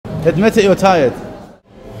Admit it, you're tired.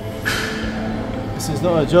 This is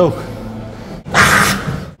not a joke.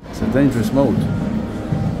 It's a dangerous mode.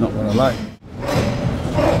 Not gonna lie.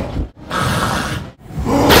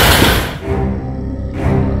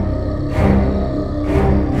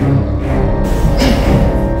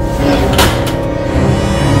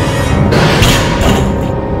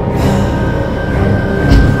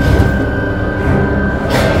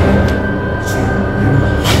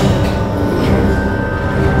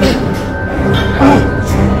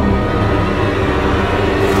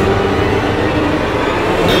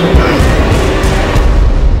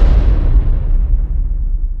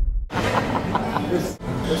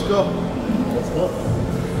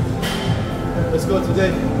 Let's go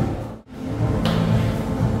today.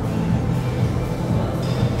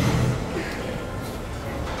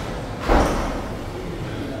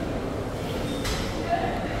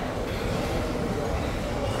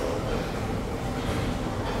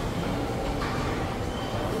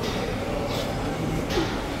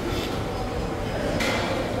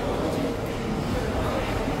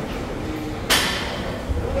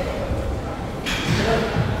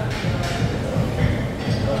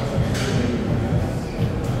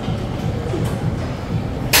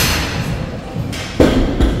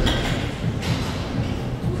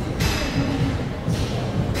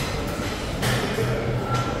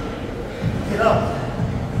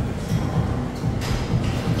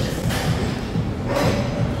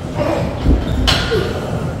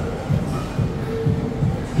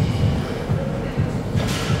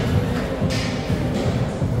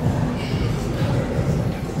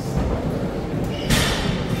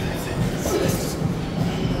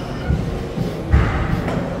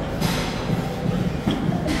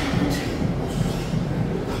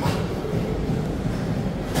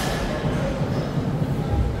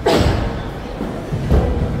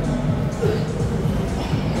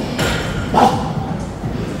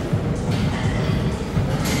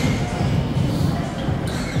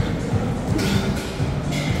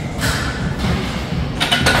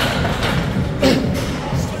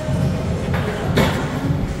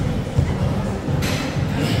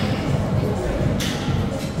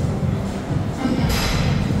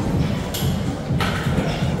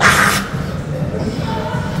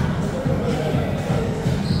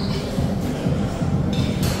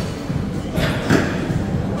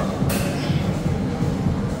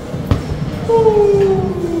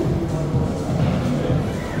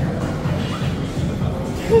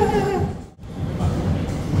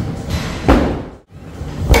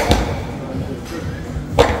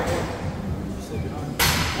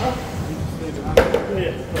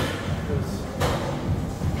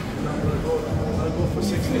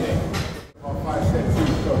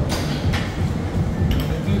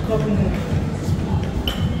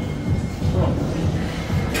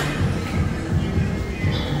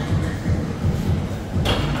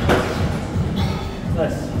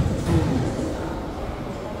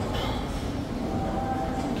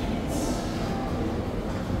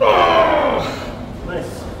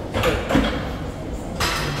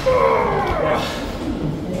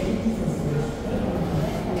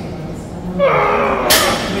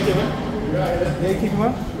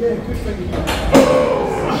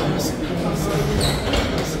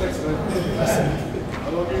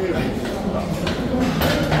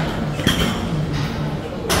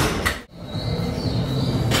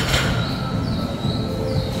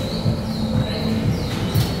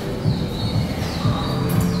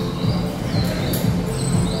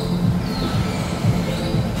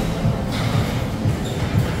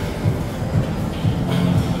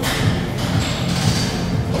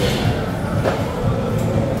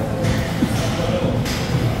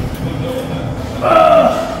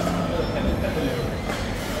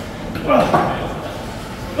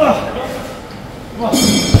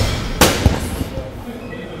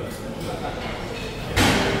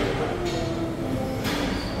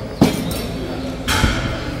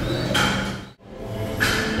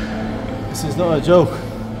 This is not a joke.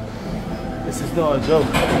 This is not a joke.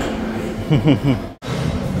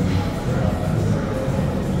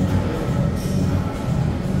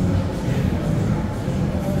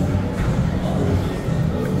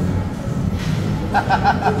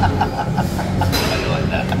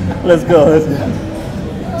 Let's go, let's go.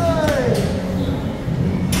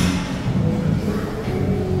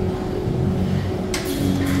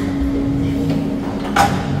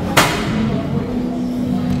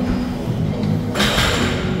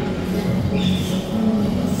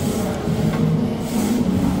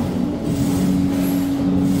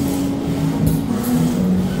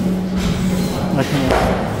 I can't.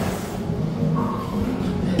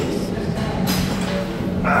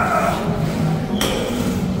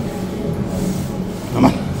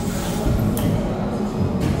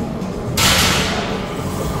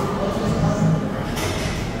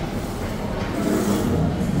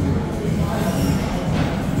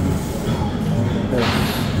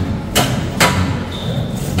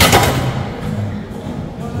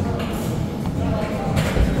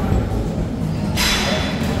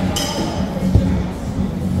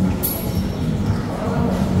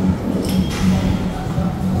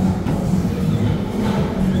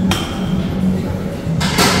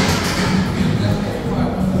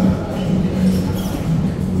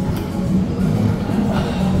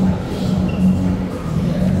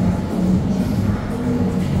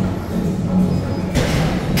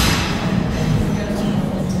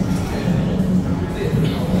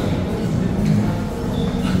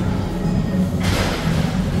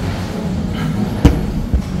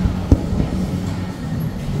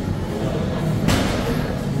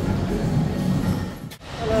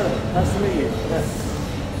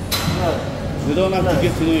 They don't like to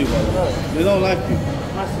get to know you, brother. No. They don't like you.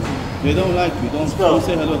 They don't like you. Don't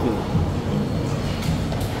say hello to them.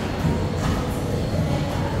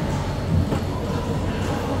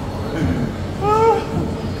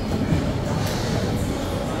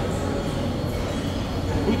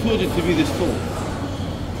 Who told you to be this tall?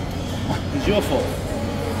 It's your fault.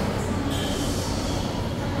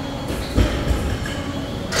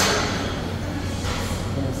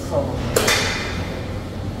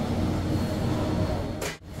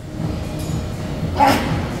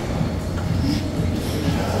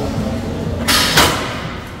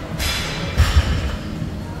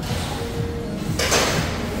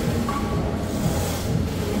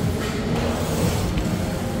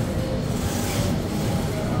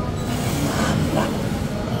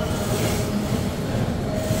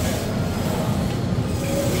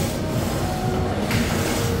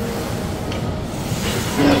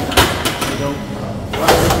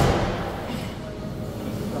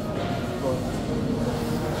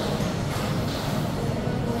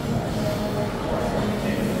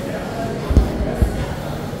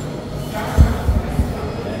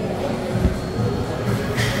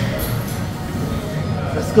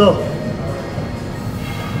 Let's go.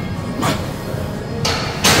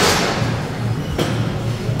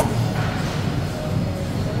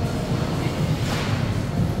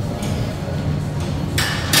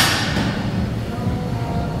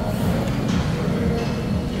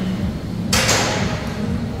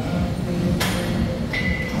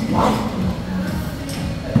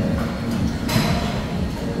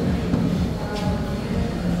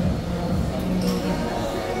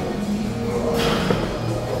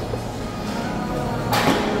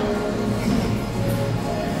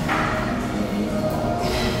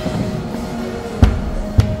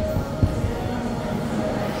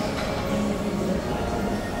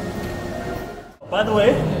 By the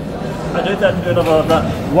way, I don't think I can do another of that.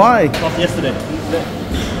 Why? After yesterday.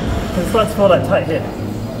 Because it starts to feel like tight here.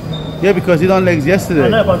 Yeah, because you done legs yesterday. I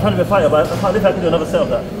know, but I'm trying to be a fighter, but I can't think I can do another set of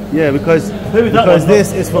that. Yeah, because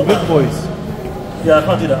this is for big boys. Yeah, I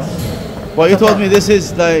can't do that. Well, you told me this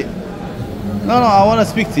is like... No, I want to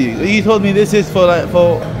speak to you. You told me this is for like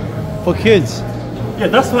for kids. Yeah,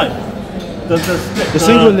 that's fine. The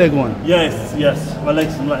single leg one. Yes. My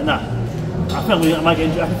legs are like, nah. I feel I might get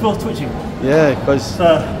injured. I can feel twitching. Yeah, because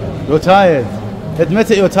you're tired. Admit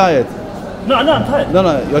it, you're tired. No, I'm tired. No,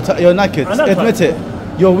 you're knackered. Admit it.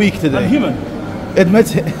 You're weak today. I'm human.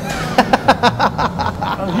 Admit it.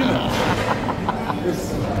 I'm human.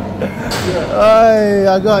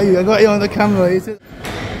 I got you on the camera.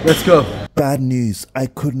 Let's go. Bad news, I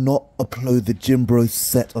could not upload the Gym Bros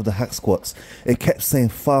set of the hack squats. It kept saying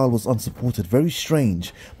file was unsupported, very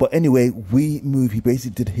strange. But anyway, he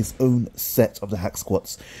basically did his own set of the hack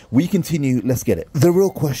squats. We continue, let's get it. The real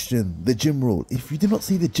question, the gym rule. If you did not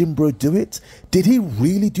see the Gym Bro do it, did he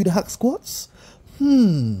really do the hack squats?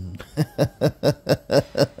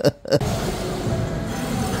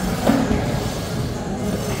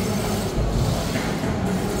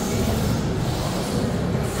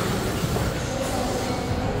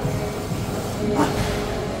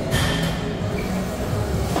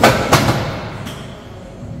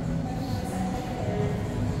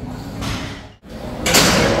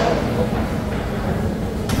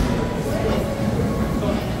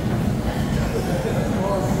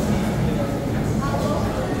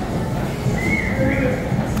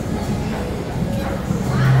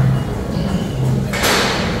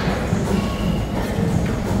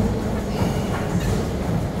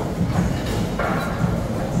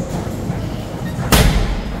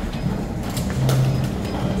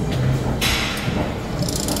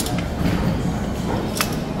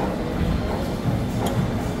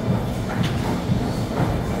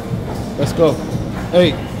 Let's go.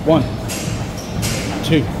 8, 1,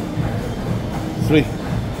 2, 3,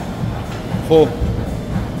 4,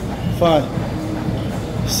 5,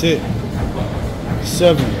 6,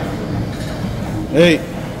 7, 8.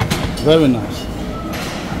 Very nice.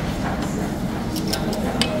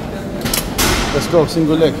 Let's go.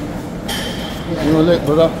 Single leg. Single leg,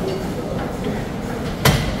 brother.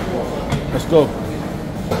 Let's go.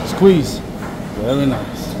 Squeeze. Very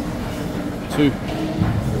nice. 2,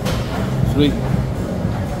 3,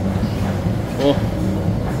 4,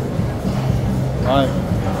 5,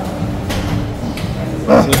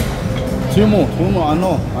 6. Two more, I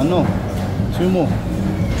know. Two more,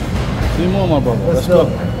 my brother. Let's go.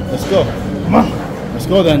 Come on. Let's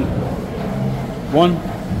go then. 1,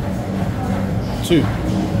 2.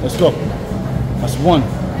 Let's go. That's 1,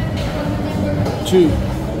 2,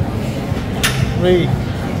 3,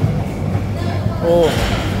 4,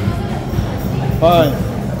 5,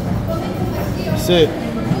 That's it.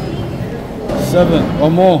 7 or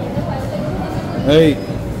more. 8.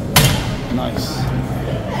 Nice.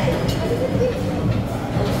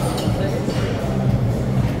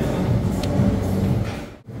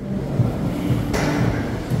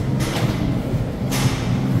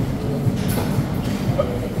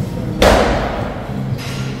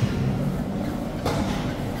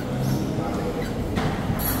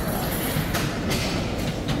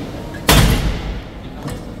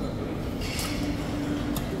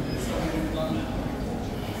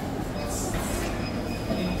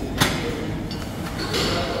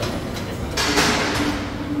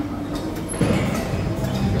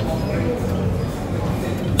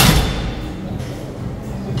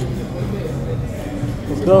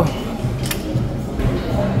 Let's go.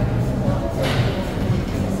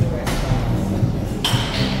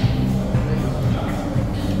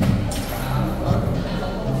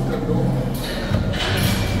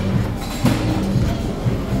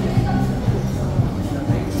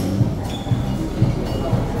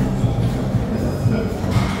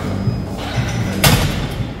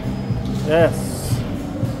 Yes.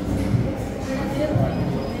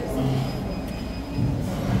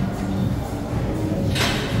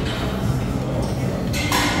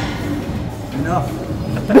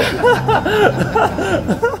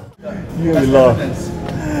 You laugh.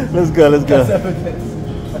 Let's go, let's go. That's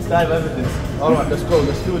evidence. That's live evidence. Alright, let's go,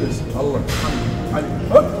 let's do this. Allah.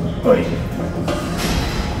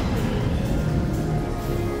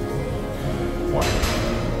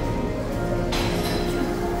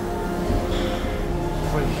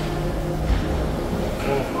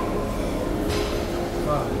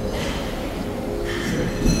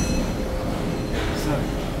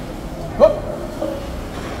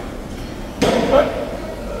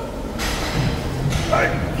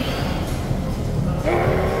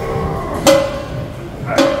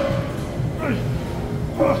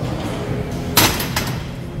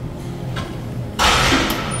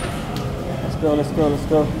 Let's go, let's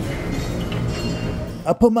go.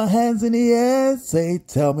 I put my hands in the air, say,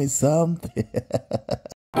 tell me something.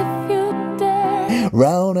 If you dare,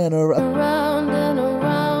 Round and around. round and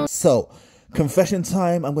around. So, confession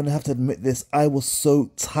time. I'm going to have to admit this. I was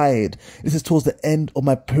so tired. This is towards the end of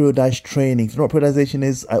my periodized training. If you know what periodization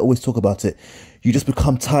is, I always talk about it. You just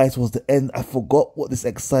become tired towards the end. I forgot what this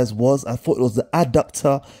exercise was. I thought it was the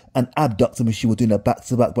adductor and abductor machine. We're doing it back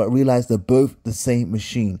to back, but I realized they're both the same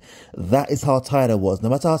machine. That is how tired I was. No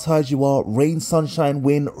matter how tired you are, rain, sunshine,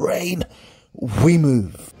 wind, rain, we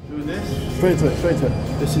move. Do this. Straight to it, straight to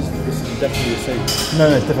it. This is definitely the same. No,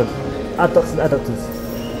 it's different. Adductors and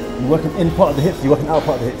adductors. You're working in part of the hips, you're working out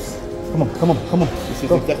part of the hips. Come on, come on, come on. This is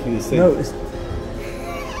Go. exactly the same. No, it's...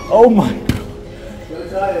 Oh my... You're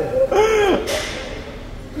tired.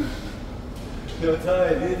 You're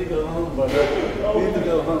tired. You need to go home, brother. You need to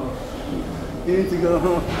go home. You need to go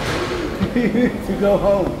home. You need to go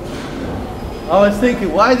home. I was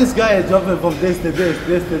thinking, why this guy is jumping from this to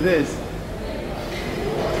this to this?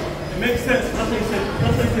 It makes sense. That's what he said.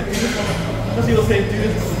 That's what he said. Do this. That's what he'll say. Do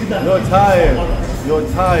this. Do that. You're tired. You're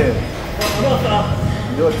tired. I'm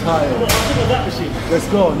not You're tired. I'm talking about that machine. Let's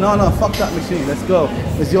go. No, fuck that machine. Let's go.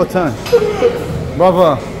 It's your turn.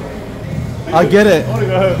 Brother, I get it. I want to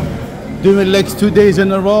go home. Doing legs 2 days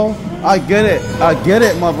in a row. I get it. I get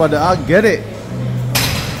it, my brother. I get it.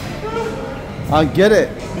 I get it.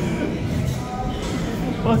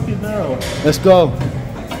 Fucking hell. Let's go.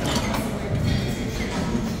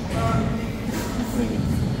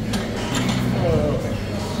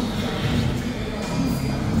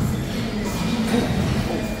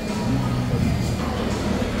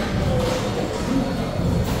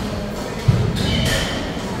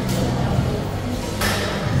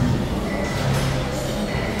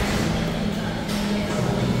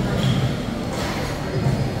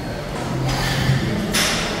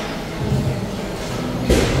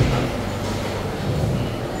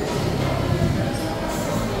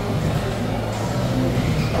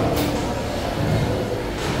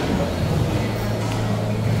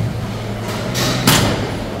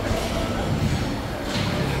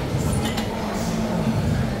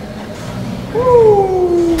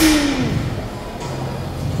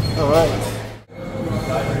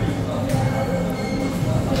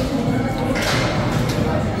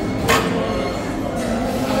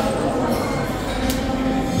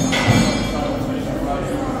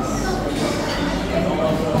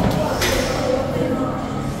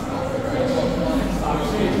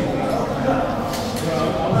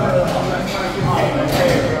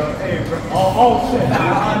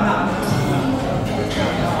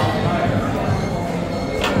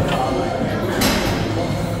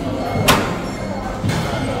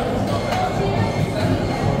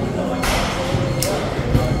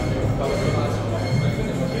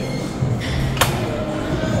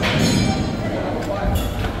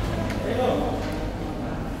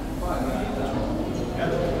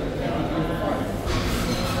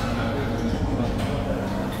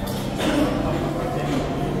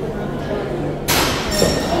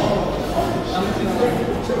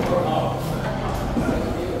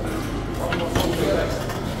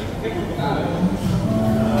 Make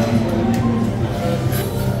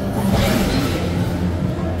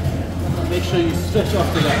sure you stretch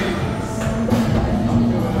after that.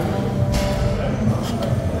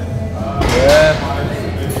 Yeah.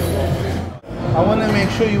 I want to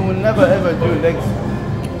make sure you will never ever do legs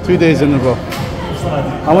 2 days in a row.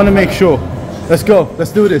 I want to make sure. Let's go.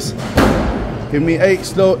 Let's do this. Give me 8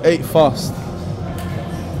 slow, 8 fast.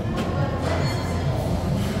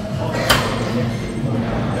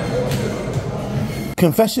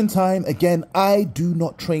 Confession time again. I do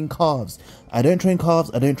not train calves. I don't train calves.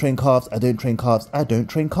 I don't train calves. I don't train calves. I don't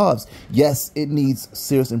train calves. Yes, it needs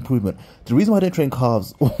serious improvement. The reason why I don't train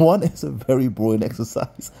calves, one, it's a very boring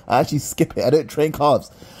exercise. I actually skip it. I don't train calves.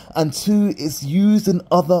 And two, it's used in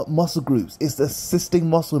other muscle groups. It's the assisting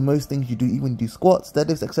muscle in most things you do, even when you do squats,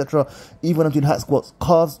 deadlifts, etc. Even when I'm doing hack squats,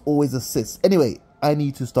 calves always assist. Anyway, I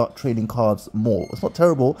need to start training calves more. It's not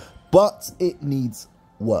terrible, but it needs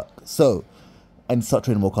work. So I need to start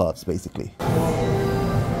training more calves, basically.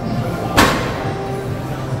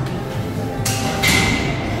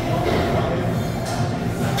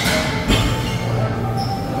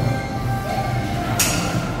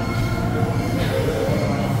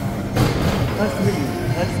 Nice to meet you.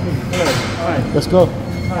 Nice to meet you. Hello. Hi. Let's go.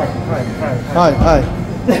 Hi. Hi. Hi. Hi, hi.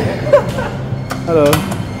 Hello.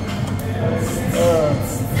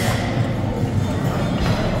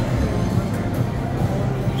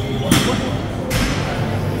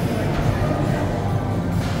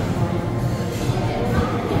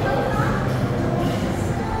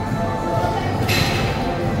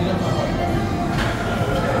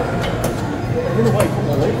 I don't know why you put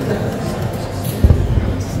my weight.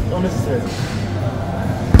 It's unnecessary.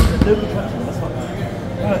 There's no contraction, that's fine.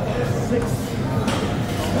 Alright, 6.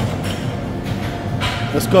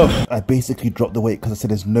 Let's go. I basically dropped the weight because I said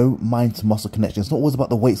there's no mind to muscle connection. It's not always about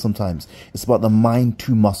the weight sometimes. It's about the mind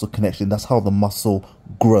to muscle connection. That's how the muscle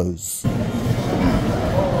grows.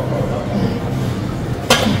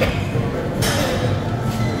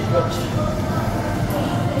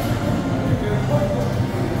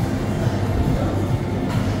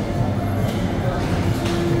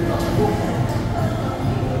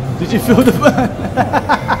 Did you feel the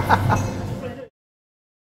burn?